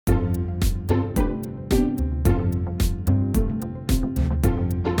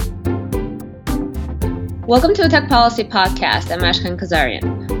Welcome to a Tech Policy Podcast. I'm Ashkan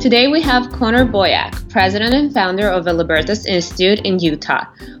Kazarian. Today we have Connor Boyack, president and founder of the Libertas Institute in Utah,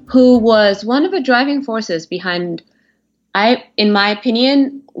 who was one of the driving forces behind, in my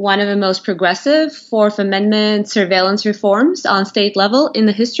opinion, one of the most progressive Fourth Amendment surveillance reforms on state level in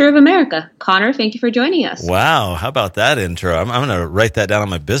the history of America. Connor, thank you for joining us. Wow, how about that intro? I'm going to write that down on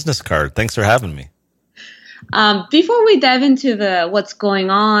my business card. Thanks for having me. Before we dive into what's going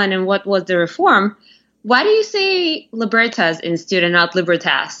on and what was the reform, why do you say Libertas Institute and not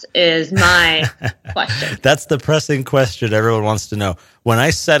Libertas is my question. That's the pressing question everyone wants to know. When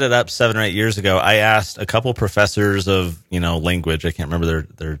I set it up 7 or 8 years ago, I asked a couple professors of, language. I can't remember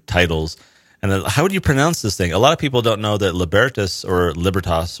their titles. And how would you pronounce this thing? A lot of people don't know that Libertas or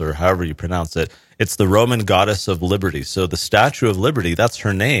Libertas or however you pronounce it, it's the Roman goddess of liberty. So the Statue of Liberty, that's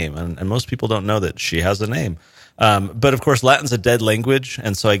her name. And most people don't know that she has a name. But of course, Latin's a dead language.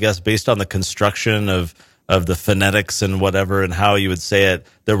 And so I guess based on the construction of the phonetics and whatever and how you would say it,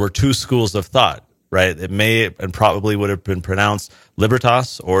 there were two schools of thought, right? It may and probably would have been pronounced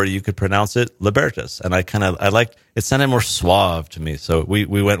Libertas, or you could pronounce it Libertas. And I liked it, sounded more suave to me. So we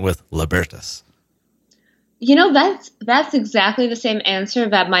went with Libertas. That's exactly the same answer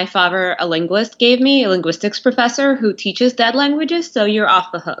that my father, a linguist, gave me, a linguistics professor who teaches dead languages. So you're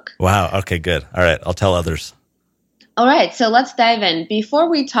off the hook. Wow. Okay, good. All right. I'll tell others. All right, so let's dive in. Before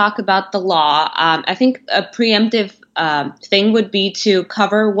we talk about the law, I think a preemptive thing would be to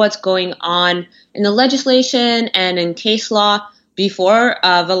cover what's going on in the legislation and in case law before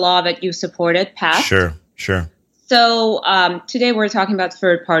the law that you supported passed. Sure. So today we're talking about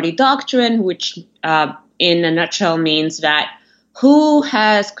third-party doctrine, which in a nutshell means that who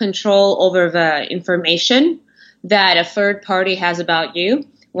has control over the information that a third party has about you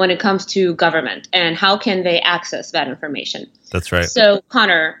when it comes to government, and how can they access that information? That's right. So,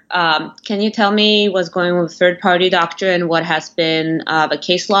 Connor, can you tell me what's going on with third-party doctrine, what has been the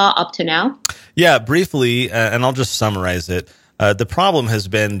case law up to now? Yeah, briefly, and I'll just summarize it. The problem has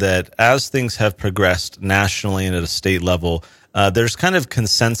been that as things have progressed nationally and at a state level, there's kind of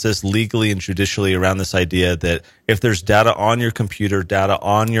consensus legally and judicially around this idea that if there's data on your computer, data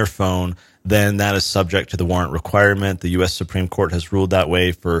on your phone, then that is subject to the warrant requirement. The U.S. Supreme Court has ruled that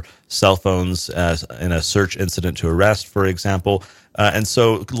way for cell phones in a search incident to arrest, for example. And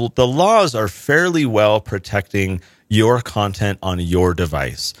so the laws are fairly well protecting your content on your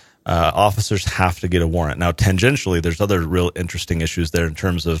device. Officers have to get a warrant. Now, tangentially, there's other real interesting issues there in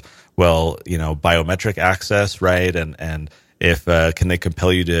terms of, biometric access, right? And if can they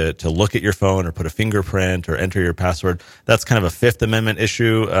compel you to look at your phone or put a fingerprint or enter your password? That's kind of a Fifth Amendment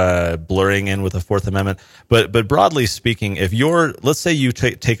issue, blurring in with the Fourth Amendment. But broadly speaking, if let's say you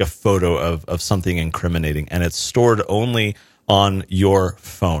take a photo of something incriminating and it's stored only on your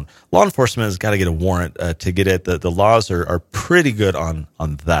phone, law enforcement has got to get a warrant to get it. The laws are pretty good on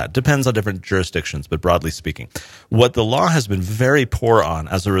that. Depends on different jurisdictions, but broadly speaking, what the law has been very poor on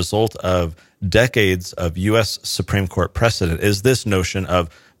as a result of decades of U.S. Supreme Court precedent is this notion of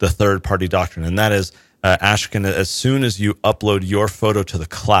the third-party doctrine. And that is, Ashkan, as soon as you upload your photo to the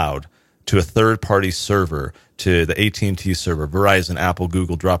cloud, to a third-party server, to the AT&T server, Verizon, Apple,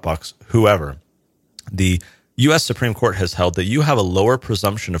 Google, Dropbox, whoever, the U.S. Supreme Court has held that you have a lower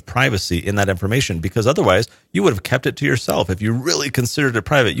presumption of privacy in that information because otherwise you would have kept it to yourself. If you really considered it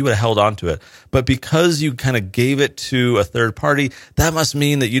private, you would have held on to it. But because you kind of gave it to a third party, that must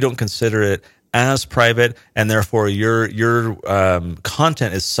mean that you don't consider it as private, and therefore your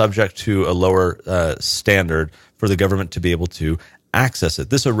content is subject to a lower standard for the government to be able to access it.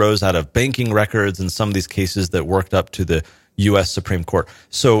 This arose out of banking records and some of these cases that worked up to the U.S. Supreme Court.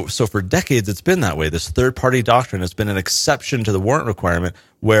 So for decades, it's been that way. This third-party doctrine has been an exception to the warrant requirement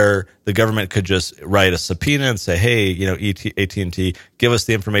where the government could just write a subpoena and say, hey, AT&T, give us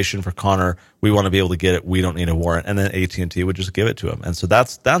the information for Connor. We want to be able to get it. We don't need a warrant. And then AT&T would just give it to him. And so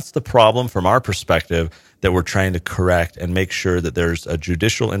that's the problem from our perspective that we're trying to correct and make sure that there's a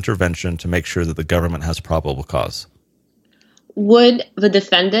judicial intervention to make sure that the government has probable cause. Would the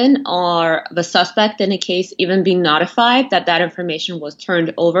defendant or the suspect in a case even be notified that information was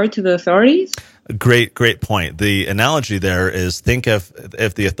turned over to the authorities? Great point. The analogy there is think if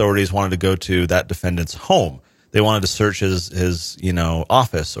the authorities wanted to go to that defendant's home, they wanted to search his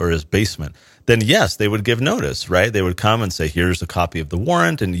office or his basement, then yes, they would give notice, right? They would come and say, here's a copy of the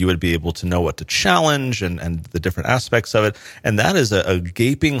warrant, and you would be able to know what to challenge and the different aspects of it. And that is a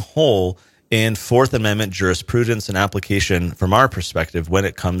gaping hole in Fourth Amendment jurisprudence and application from our perspective when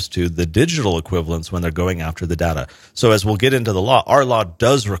it comes to the digital equivalents when they're going after the data. So as we'll get into the law, our law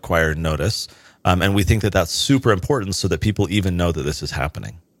does require notice, and we think that that's super important so that people even know that this is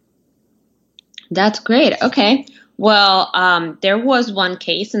happening. That's great. Okay. Well, there was one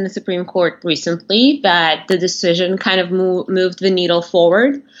case in the Supreme Court recently that the decision kind of moved the needle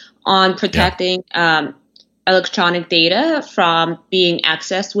forward on Yeah. protecting electronic data from being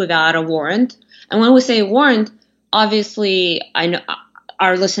accessed without a warrant. And when we say warrant, obviously, I know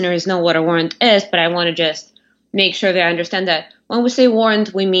our listeners know what a warrant is, but I want to just make sure they understand that when we say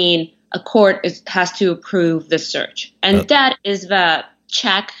warrant, we mean a court has to approve the search. And that is the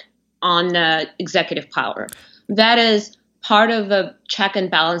check on the executive power. That is part of the check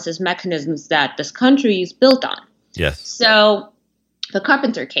and balances mechanisms that this country is built on. Yes. So the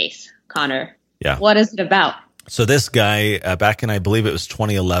Carpenter case, Connor, Yeah. what is it about? So this guy, back in, I believe it was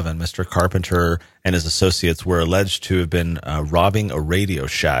 2011, Mr. Carpenter and his associates were alleged to have been robbing a Radio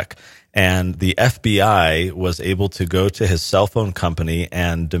Shack. And the FBI was able to go to his cell phone company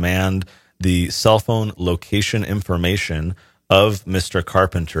and demand the cell phone location information of Mr.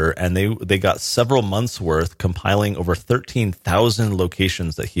 Carpenter. And they got several months worth, compiling over 13,000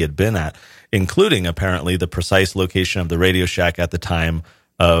 locations that he had been at, including apparently the precise location of the Radio Shack at the time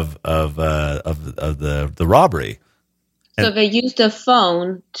of the robbery. So they used a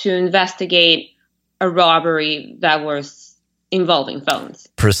phone to investigate a robbery that was involving phones.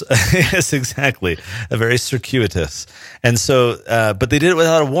 Yes, exactly. A very circuitous. And so, but they did it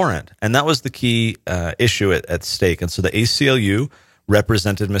without a warrant. And that was the key issue at stake. And so the ACLU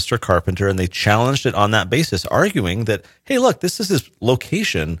represented Mr. Carpenter, and they challenged it on that basis, arguing that, hey, look, this is his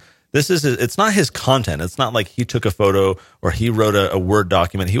location. It's not his content. It's not like he took a photo or he wrote a Word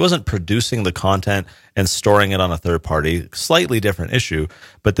document. He wasn't producing the content and storing it on a third party. Slightly different issue,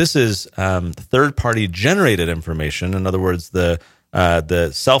 but this is third party generated information. In other words, the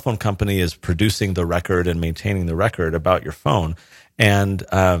cell phone company is producing the record and maintaining the record about your phone. And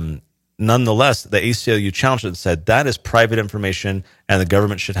nonetheless, the ACLU challenged it and said that is private information and the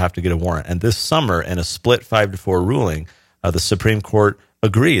government should have to get a warrant. And this summer, in a split 5-4 ruling, the Supreme Court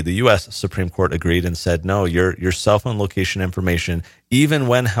agreed. The U.S. Supreme Court agreed and said, no, your cell phone location information, even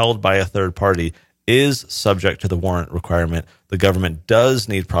when held by a third party, is subject to the warrant requirement. The government does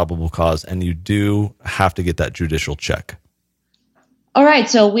need probable cause, and you do have to get that judicial check. All right,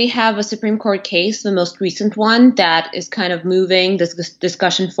 so we have a Supreme Court case, the most recent one, that is kind of moving this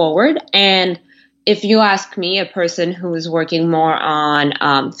discussion forward. And if you ask me, a person who is working more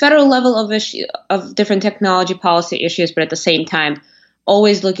on federal level of different technology policy issues, but at the same time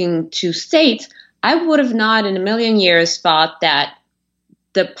always looking to states, I would have not in a million years thought that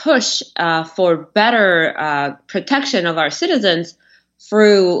the push for better protection of our citizens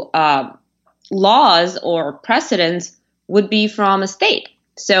through laws or precedents would be from a state.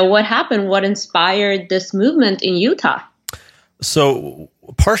 So what happened? What inspired this movement in Utah? So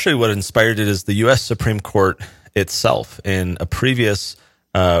partially what inspired it is the U.S. Supreme Court itself. In a previous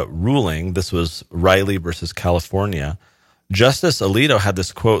ruling, this was Riley versus California, Justice Alito had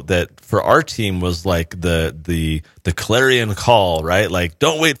this quote that for our team was like the clarion call, right? Like,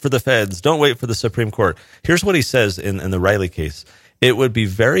 don't wait for the feds, don't wait for the Supreme Court. Here's what he says in the Riley case. It would be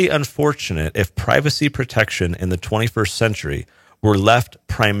very unfortunate if privacy protection in the 21st century were left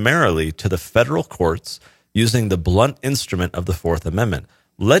primarily to the federal courts using the blunt instrument of the Fourth Amendment.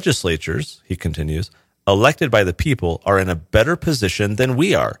 Legislatures, he continues, elected by the people are in a better position than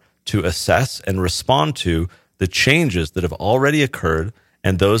we are to assess and respond to the changes that have already occurred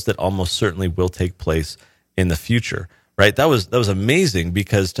and those that almost certainly will take place in the future. Right? That was amazing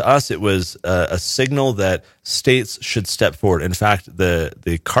because to us it was a signal that states should step forward. In fact,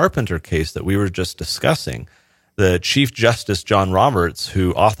 the Carpenter case that we were just discussing, the Chief Justice John Roberts,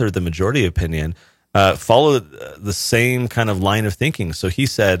 who authored the majority opinion, followed the same kind of line of thinking. So he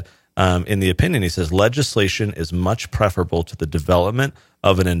said, in the opinion, he says, legislation is much preferable to the development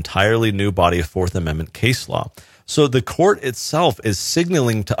of an entirely new body of Fourth Amendment case law. So the court itself is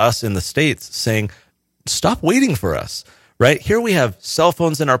signaling to us in the states saying, stop waiting for us, right? Here we have cell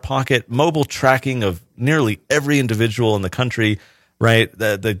phones in our pocket, mobile tracking of nearly every individual in the country, right?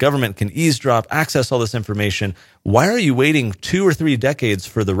 The government can eavesdrop, access all this information. Why are you waiting 2 or 3 decades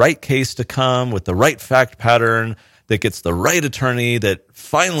for the right case to come with the right fact pattern that gets the right attorney that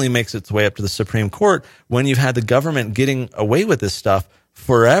finally makes its way up to the Supreme Court when you've had the government getting away with this stuff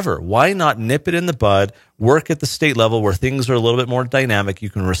forever? Why not nip it in the bud, work at the state level where things are a little bit more dynamic, you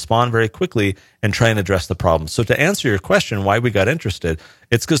can respond very quickly and try and address the problem? So to answer your question, why we got interested,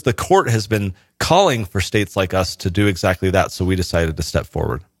 it's because the court has been calling for states like us to do exactly that, so we decided to step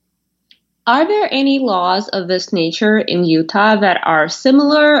forward. Are there any laws of this nature in Utah that are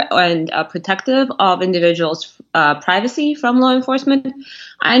similar and protective of individuals' privacy from law enforcement?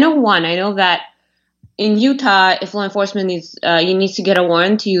 I know one. I know that in Utah, if law enforcement needs to get a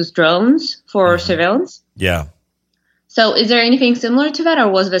warrant to use drones for surveillance. Yeah. So is there anything similar to that, or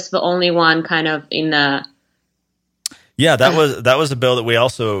was this the only one kind of in the... Yeah, that was a bill that we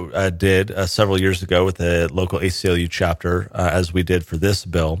also did several years ago with the local ACLU chapter, as we did for this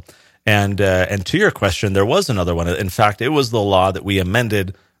bill. And to your question, there was another one. In fact, it was the law that we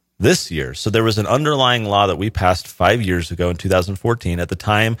amended this year. So there was an underlying law that we passed 5 years ago in 2014. At the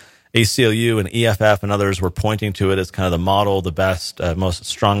time, ACLU and EFF and others were pointing to it as kind of the model, the best, most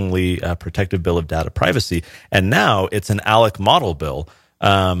strongly protective bill of data privacy. And now it's an ALEC model bill.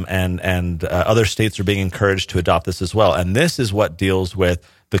 And other states are being encouraged to adopt this as well. And this is what deals with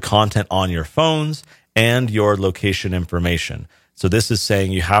the content on your phones and your location information. So this is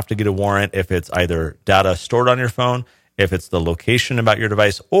saying you have to get a warrant if it's either data stored on your phone, if it's the location about your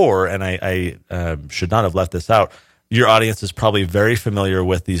device, or, and I should not have left this out, your audience is probably very familiar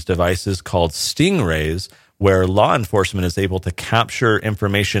with these devices called Stingrays, where law enforcement is able to capture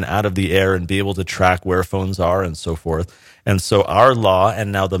information out of the air and be able to track where phones are and so forth. And so our law,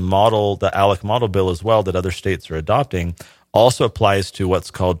 and now the ALEC model bill as well that other states are adopting, also applies to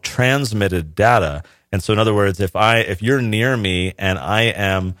what's called transmitted data. And so in other words, if you're near me and I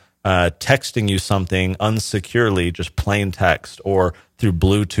am texting you something unsecurely, just plain text, or through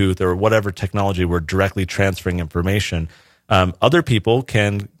Bluetooth or whatever technology we're directly transferring information, other people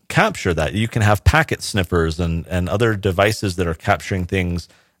can capture that. You can have packet sniffers and other devices that are capturing things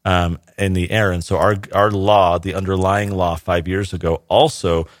in the air. And so our law, the underlying law 5 years ago,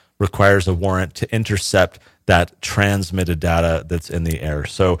 also requires a warrant to intercept that transmitted data that's in the air.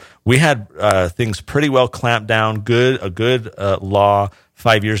 So we had things pretty well clamped down, a good law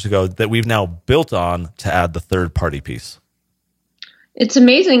 5 years ago that we've now built on to add the third party piece. It's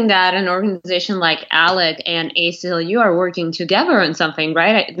amazing that an organization like ALEC and ACLU are working together on something,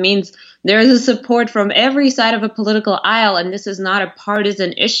 right? It means there is a support from every side of a political aisle, and this is not a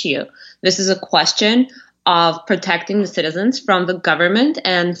partisan issue. This is a question of protecting the citizens from the government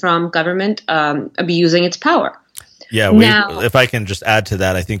and from government abusing its power. Yeah, if I can just add to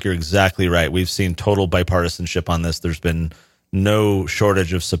that, I think you're exactly right. We've seen total bipartisanship on this. There's been no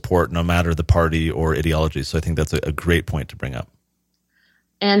shortage of support, no matter the party or ideology. So I think that's a great point to bring up.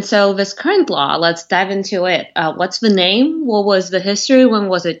 And so this current law, let's dive into it. What's the name? What was the history? When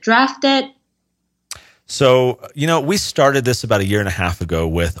was it drafted? So, we started this about a year and a half ago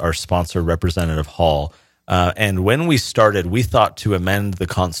with our sponsor, Representative Hall. And when we started, we thought to amend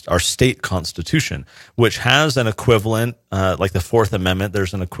our state constitution, which has an equivalent, like the Fourth Amendment.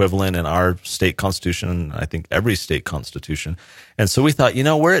 There's an equivalent in our state constitution, and I think every state constitution. And so we thought,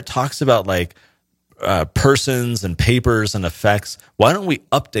 where it talks about like persons and papers and effects, why don't we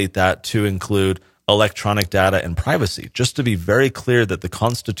update that to include electronic data and privacy, just to be very clear that the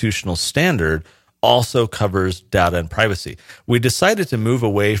constitutional standard also covers data and privacy. We decided to move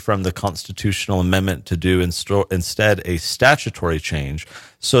away from the constitutional amendment to do instead a statutory change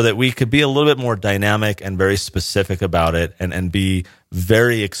so that we could be a little bit more dynamic and very specific about it and be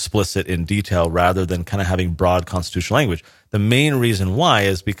very explicit in detail rather than kind of having broad constitutional language. The main reason why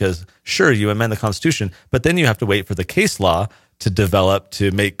is because, sure, you amend the Constitution, but then you have to wait for the case law to develop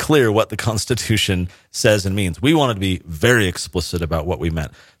to make clear what the Constitution says and means. We wanted to be very explicit about what we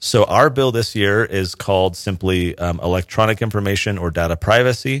meant. So our bill this year is called simply Electronic Information or Data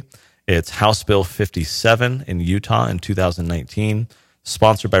Privacy. It's House Bill 57 in Utah in 2019,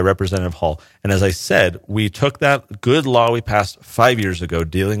 sponsored by Representative Hall. And as I said, we took that good law we passed 5 years ago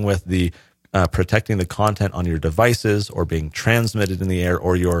dealing with the protecting the content on your devices or being transmitted in the air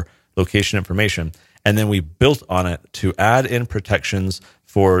or your location information. And then we built on it to add in protections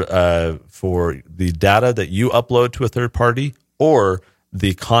for the data that you upload to a third party or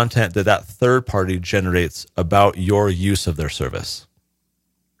the content that third party generates about your use of their service.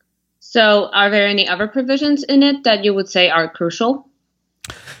 So are there any other provisions in it that you would say are crucial?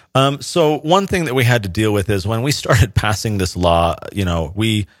 So one thing that we had to deal with is when we started passing this law,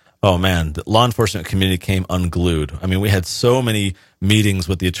 the law enforcement community came unglued. I mean, we had so many meetings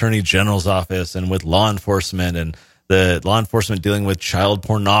with the Attorney General's office and with law enforcement and the law enforcement dealing with child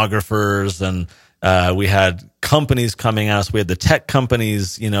pornographers. And we had companies coming at us. We had the tech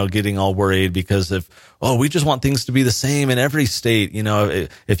companies, getting all worried because we just want things to be the same in every state.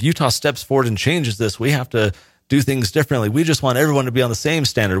 If Utah steps forward and changes this, we have to do things differently. We just want everyone to be on the same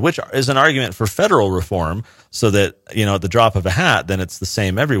standard, which is an argument for federal reform so that, at the drop of a hat, then it's the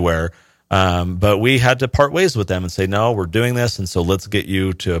same everywhere. But we had to part ways with them and say, no, we're doing this. And so let's get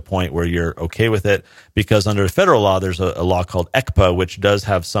you to a point where you're okay with it. Because under federal law, there's a law called ECPA, which does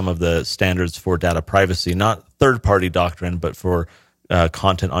have some of the standards for data privacy, not third party doctrine, but for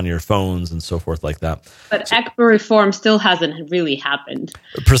content on your phones and so forth like that. But ECPA reform still hasn't really happened.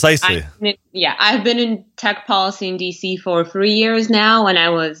 Precisely. I've been in tech policy in DC for 3 years now, and I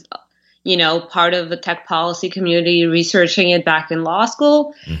was, part of the tech policy community researching it back in law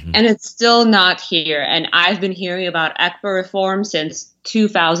school, and it's still not here. And I've been hearing about ECPA reform since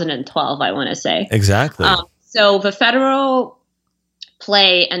 2012, I want to say. Exactly. So the federal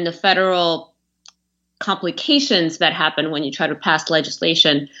play and the federal complications that happen when you try to pass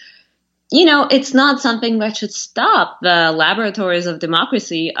legislation, it's not something that should stop the laboratories of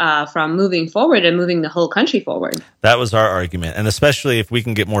democracy from moving forward and moving the whole country forward. That was our argument. And especially if we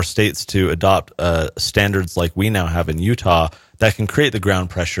can get more states to adopt standards like we now have in Utah, that can create the ground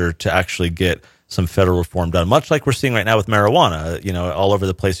pressure to actually get some federal reform done, much like we're seeing right now with marijuana. All over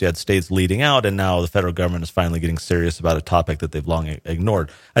the place you had states leading out, and now the federal government is finally getting serious about a topic that they've long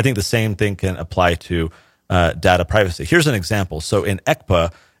ignored. I think the same thing can apply to data privacy. Here's an example. So in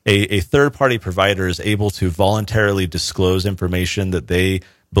ECPA, a third-party provider is able to voluntarily disclose information that they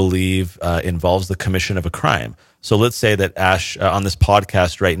believe involves the commission of a crime. So let's say that Ash, on this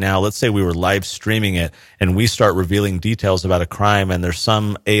podcast right now, let's say we were live streaming it and we start revealing details about a crime, and there's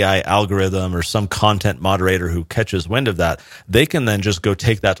some AI algorithm or some content moderator who catches wind of that. They can then just go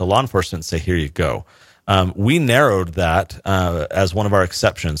take that to law enforcement and say, here you go. We narrowed that as one of our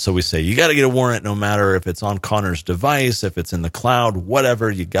exceptions. So we say, you got to get a warrant no matter if it's on Connor's device, if it's in the cloud, whatever,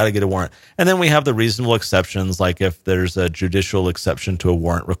 you got to get a warrant. And then we have the reasonable exceptions, like if there's a judicial exception to a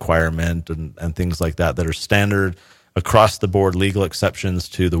warrant requirement and things like that are standard across the board legal exceptions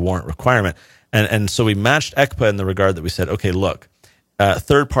to the warrant requirement. And so we matched ECPA in the regard that we said, okay, look,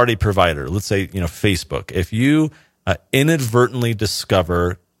 third-party provider, let's say, Facebook, if you inadvertently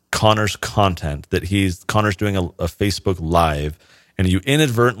discover Connor's content, that Connor's doing a Facebook Live, and you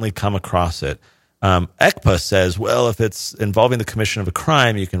inadvertently come across it, ECPA says, well, if it's involving the commission of a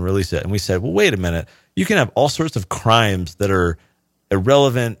crime, you can release it. And we said, well, wait a minute. You can have all sorts of crimes that are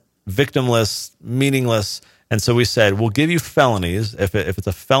irrelevant, victimless, meaningless. And so we said, we'll give you felonies. If it's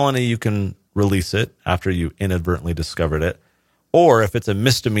a felony, you can release it after you inadvertently discovered it. Or if it's a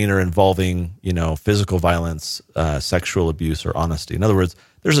misdemeanor involving, physical violence, sexual abuse, or honesty. In other words,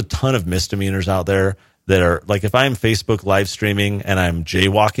 there's a ton of misdemeanors out there that are like, if I'm Facebook live streaming and I'm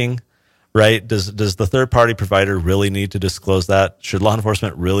jaywalking, right? Does the third party provider really need to disclose that? Should law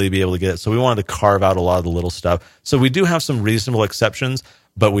enforcement really be able to get it? So we wanted to carve out a lot of the little stuff. So we do have some reasonable exceptions,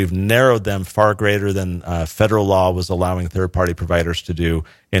 but we've narrowed them far greater than federal law was allowing third party providers to do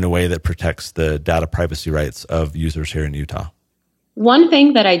in a way that protects the data privacy rights of users here in Utah. One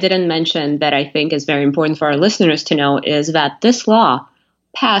thing that I didn't mention that I think is very important for our listeners to know is that this law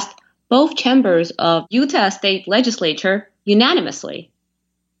passed both chambers of Utah State Legislature unanimously.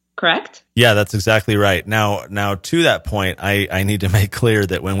 Correct? Yeah, that's exactly right. Now to that point, I need to make clear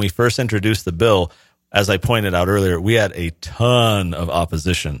that when we first introduced the bill, as I pointed out earlier, we had a ton of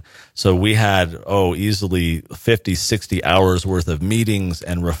opposition. So we had, easily 50, 60 hours worth of meetings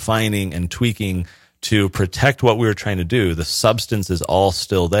and refining and tweaking to protect what we were trying to do. The substance is all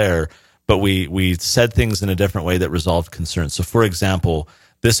still there, but we said things in a different way that resolved concerns. So for example,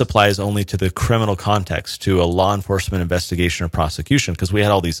 this applies only to the criminal context, to a law enforcement investigation or prosecution, because we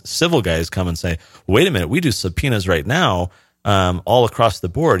had all these civil guys come and say, wait a minute, we do subpoenas right now all across the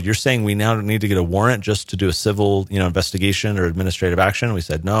board. You're saying we now need to get a warrant just to do a civil, investigation or administrative action? We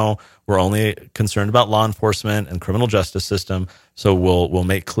said, no, we're only concerned about law enforcement and criminal justice system. So we'll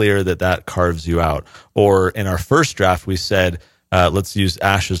make clear that carves you out. Or in our first draft, we said, let's use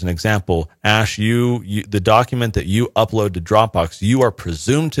Ash as an example. Ash, you the document that you upload to Dropbox, you are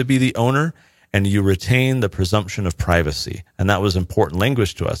presumed to be the owner, and you retain the presumption of privacy. And that was important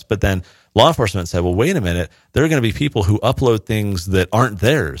language to us. But then law enforcement said, well, wait a minute, there are going to be people who upload things that aren't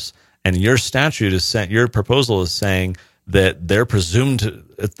theirs. And your your proposal is saying that they're presumed to,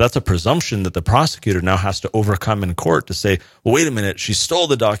 that's a presumption that the prosecutor now has to overcome in court to say, well, wait a minute, she stole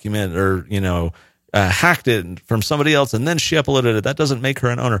the document or, hacked it from somebody else and then she uploaded it. That doesn't make her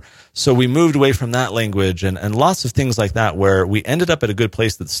an owner. So we moved away from that language and lots of things like that, where we ended up at a good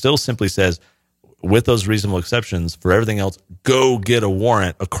place that still simply says, with those reasonable exceptions, for everything else, go get a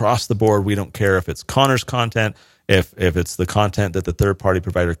warrant across the board. We don't care if it's Connor's content, if it's the content that the third-party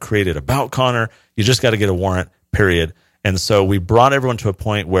provider created about Connor. You just got to get a warrant, period. And so we brought everyone to a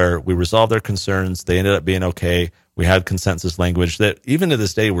point where we resolved their concerns. They ended up being okay. We had consensus language that even to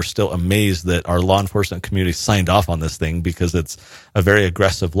this day, we're still amazed that our law enforcement community signed off on this thing because it's a very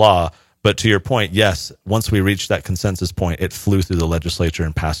aggressive law. But to your point, yes, once we reached that consensus point, it flew through the legislature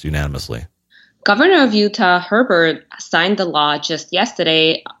and passed unanimously. Governor of Utah, Herbert, signed the law just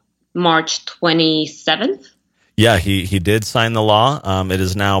yesterday, March 27th. Yeah, he did sign the law. It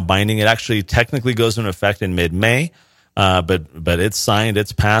is now binding. It actually technically goes into effect in mid-May, but it's signed,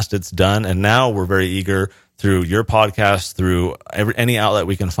 it's passed, it's done, and now we're very eager through your podcast, through any outlet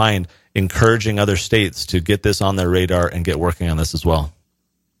we can find, encouraging other states to get this on their radar and get working on this as well.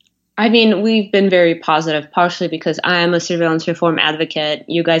 I mean, we've been very positive, partially because I am a surveillance reform advocate.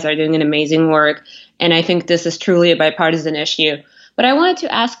 You guys are doing an amazing work, and I think this is truly a bipartisan issue. But I wanted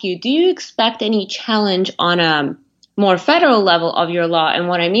to ask you, do you expect any challenge on a more federal level of your law? And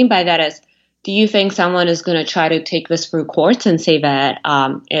what I mean by that is, do you think someone is going to try to take this through courts and say that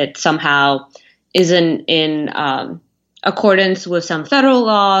it somehow isn't in accordance with some federal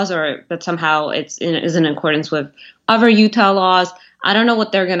laws, or that somehow is in accordance with other Utah laws? I don't know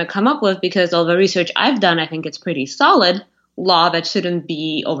what they're going to come up with, because all the research I've done, I think it's pretty solid law that shouldn't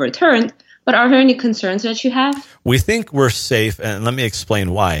be overturned. But are there any concerns that you have? We think we're safe, and let me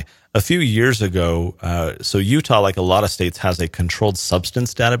explain why. A few years ago, so Utah, like a lot of states, has a controlled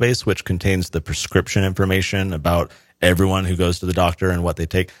substance database, which contains the prescription information about everyone who goes to the doctor and what they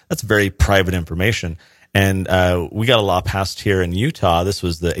take. That's very private information. And we got a law passed here in Utah. This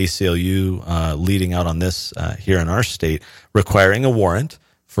was the ACLU leading out on this here in our state, requiring a warrant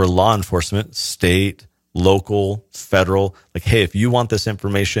for law enforcement, state, local, federal. Like, hey, if you want this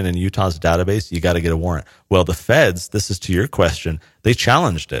information in Utah's database, you got to get a warrant. Well, the feds, this is to your question, they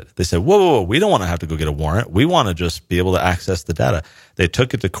challenged it. They said, whoa, we don't want to have to go get a warrant. We want to just be able to access the data. They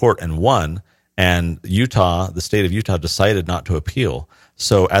took it to court and won. And Utah, the state of Utah, decided not to appeal.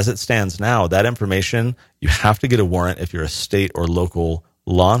 So as it stands now, that information, you have to get a warrant if you're a state or local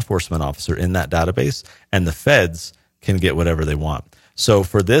law enforcement officer in that database, and the feds can get whatever they want. So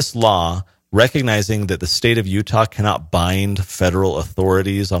for this law, recognizing that the state of Utah cannot bind federal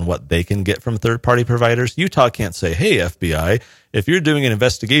authorities on what they can get from third-party providers, Utah can't say, hey, FBI, if you're doing an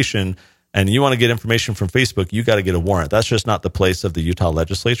investigation and you want to get information from Facebook, you got to get a warrant. That's just not the place of the Utah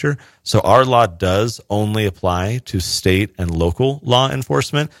legislature. So our law does only apply to state and local law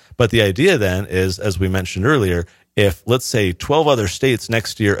enforcement. But the idea then is, as we mentioned earlier, if, let's say, 12 other states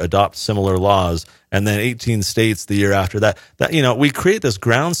next year adopt similar laws, and then 18 states the year after that, we create this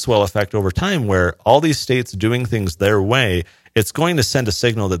groundswell effect over time where all these states doing things their way, it's going to send a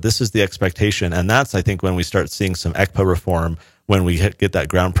signal that this is the expectation. And that's, I think, when we start seeing some ECPA reform, when we get that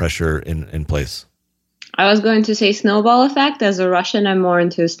ground pressure in place. I was going to say snowball effect. As a Russian, I'm more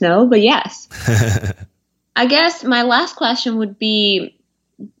into snow, but yes. I guess my last question would be,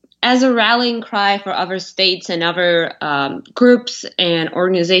 as a rallying cry for other states and other groups and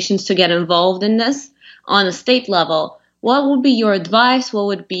organizations to get involved in this on a state level, what would be your advice? What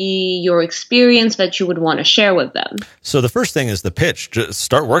would be your experience that you would want to share with them? So the first thing is the pitch. Just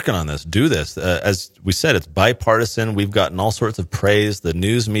start working on this. Do this. As we said, it's bipartisan. We've gotten all sorts of praise. The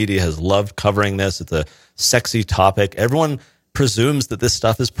news media has loved covering this. It's a sexy topic. Everyone presumes that this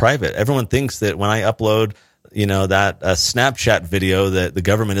stuff is private. Everyone thinks that when I upload that Snapchat video, that the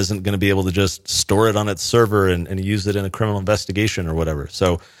government isn't going to be able to just store it on its server and use it in a criminal investigation or whatever.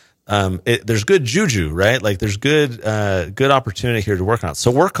 So there's good juju, right? Like there's good opportunity here to work on it.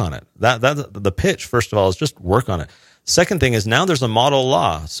 So work on it. That the pitch, first of all, is just work on it. Second thing is now there's a model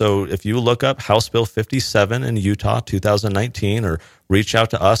law. So if you look up House Bill 57 in Utah 2019, or reach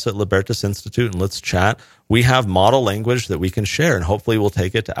out to us at Libertas Institute and let's chat, we have model language that we can share, and hopefully we'll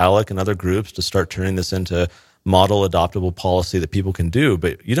take it to ALEC and other groups to start turning this into model adoptable policy that people can do.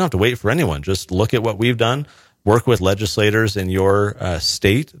 But you don't have to wait for anyone. Just look at what we've done. Work with legislators in your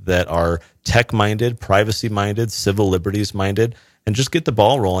state that are tech-minded, privacy-minded, civil liberties-minded, and just get the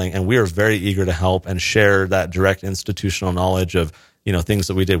ball rolling. And we are very eager to help and share that direct institutional knowledge of things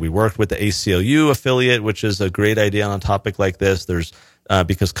that we did. We worked with the ACLU affiliate, which is a great idea on a topic like this. There's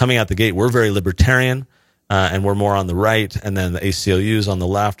because coming out the gate, we're very libertarian and we're more on the right, and then the ACLU is on the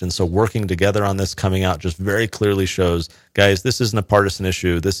left. And so working together on this coming out just very clearly shows, guys, this isn't a partisan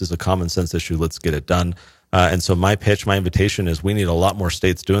issue. This is a common sense issue. Let's get it done. And so my pitch, my invitation is we need a lot more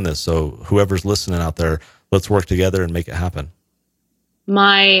states doing this. So whoever's listening out there, let's work together and make it happen.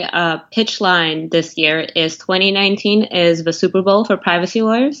 My pitch line this year is 2019 is the Super Bowl for privacy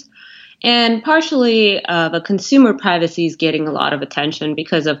lawyers. And partially the consumer privacy is getting a lot of attention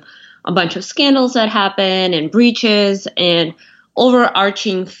because of a bunch of scandals that happen and breaches and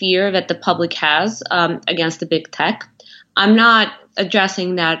overarching fear that the public has against the big tech. I'm not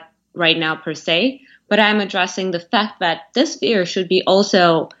addressing that right now per se, but I'm addressing the fact that this fear should be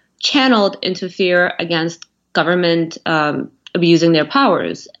also channeled into fear against government abusing their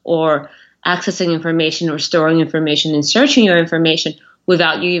powers or accessing information or storing information and searching your information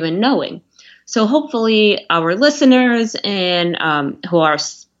without you even knowing. So hopefully our listeners and who are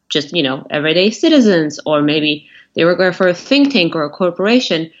just, everyday citizens, or maybe they work for a think tank or a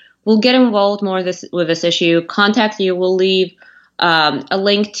corporation, will get involved more with this issue, contact you. We'll leave a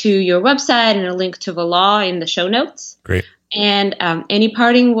link to your website and a link to the law in the show notes. Great. And any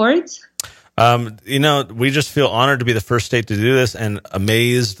parting words? We just feel honored to be the first state to do this and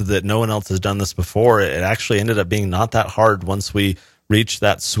amazed that no one else has done this before. It actually ended up being not that hard once we reached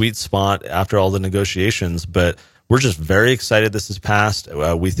that sweet spot after all the negotiations. But we're just very excited this has passed.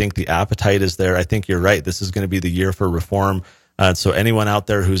 We think the appetite is there. I think you're right. This is going to be the year for reform. So anyone out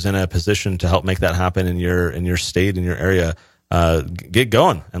there who's in a position to help make that happen in your state, in your area, get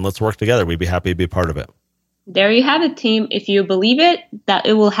going and let's work together. We'd be happy to be a part of it. There you have it, team. If you believe it, that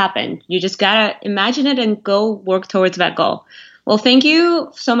it will happen. You just got to imagine it and go work towards that goal. Well, thank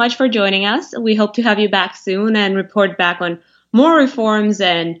you so much for joining us. We hope to have you back soon and report back on more reforms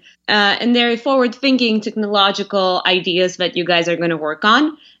and their forward-thinking technological ideas that you guys are going to work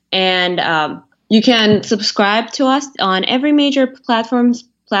on. And you can subscribe to us on every major platform.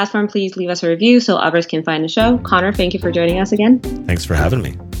 Please leave us a review so others can find the show. Connor, thank you for joining us again. Thanks for having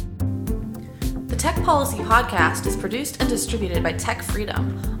me. The Tech Policy Podcast is produced and distributed by Tech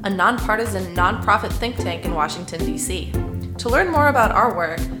Freedom, a nonpartisan, nonprofit think tank in Washington, D.C. To learn more about our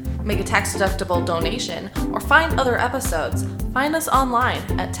work, make a tax-deductible donation, or find other episodes, find us online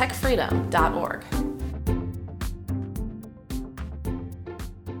at techfreedom.org.